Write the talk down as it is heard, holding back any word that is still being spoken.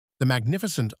The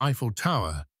magnificent Eiffel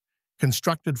Tower,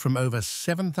 constructed from over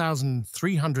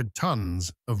 7,300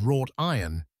 tons of wrought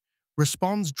iron,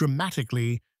 responds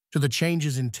dramatically to the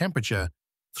changes in temperature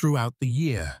throughout the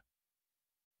year.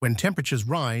 When temperatures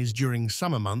rise during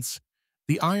summer months,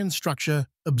 the iron structure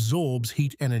absorbs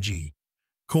heat energy,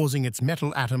 causing its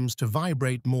metal atoms to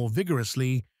vibrate more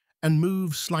vigorously and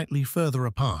move slightly further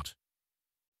apart.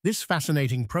 This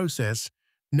fascinating process,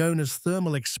 known as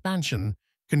thermal expansion,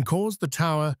 can cause the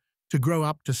tower to grow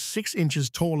up to 6 inches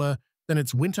taller than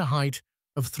its winter height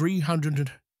of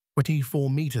 324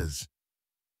 meters.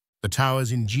 The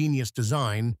tower's ingenious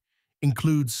design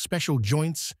includes special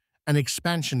joints and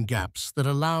expansion gaps that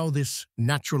allow this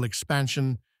natural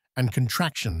expansion and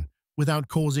contraction without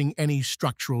causing any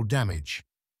structural damage.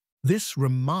 This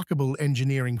remarkable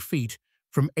engineering feat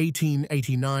from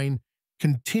 1889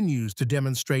 continues to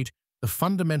demonstrate the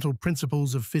fundamental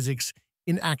principles of physics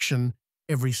in action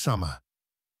every summer.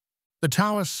 The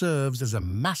tower serves as a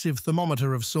massive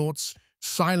thermometer of sorts,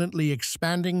 silently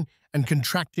expanding and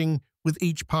contracting with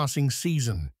each passing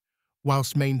season,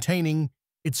 whilst maintaining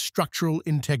its structural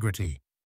integrity.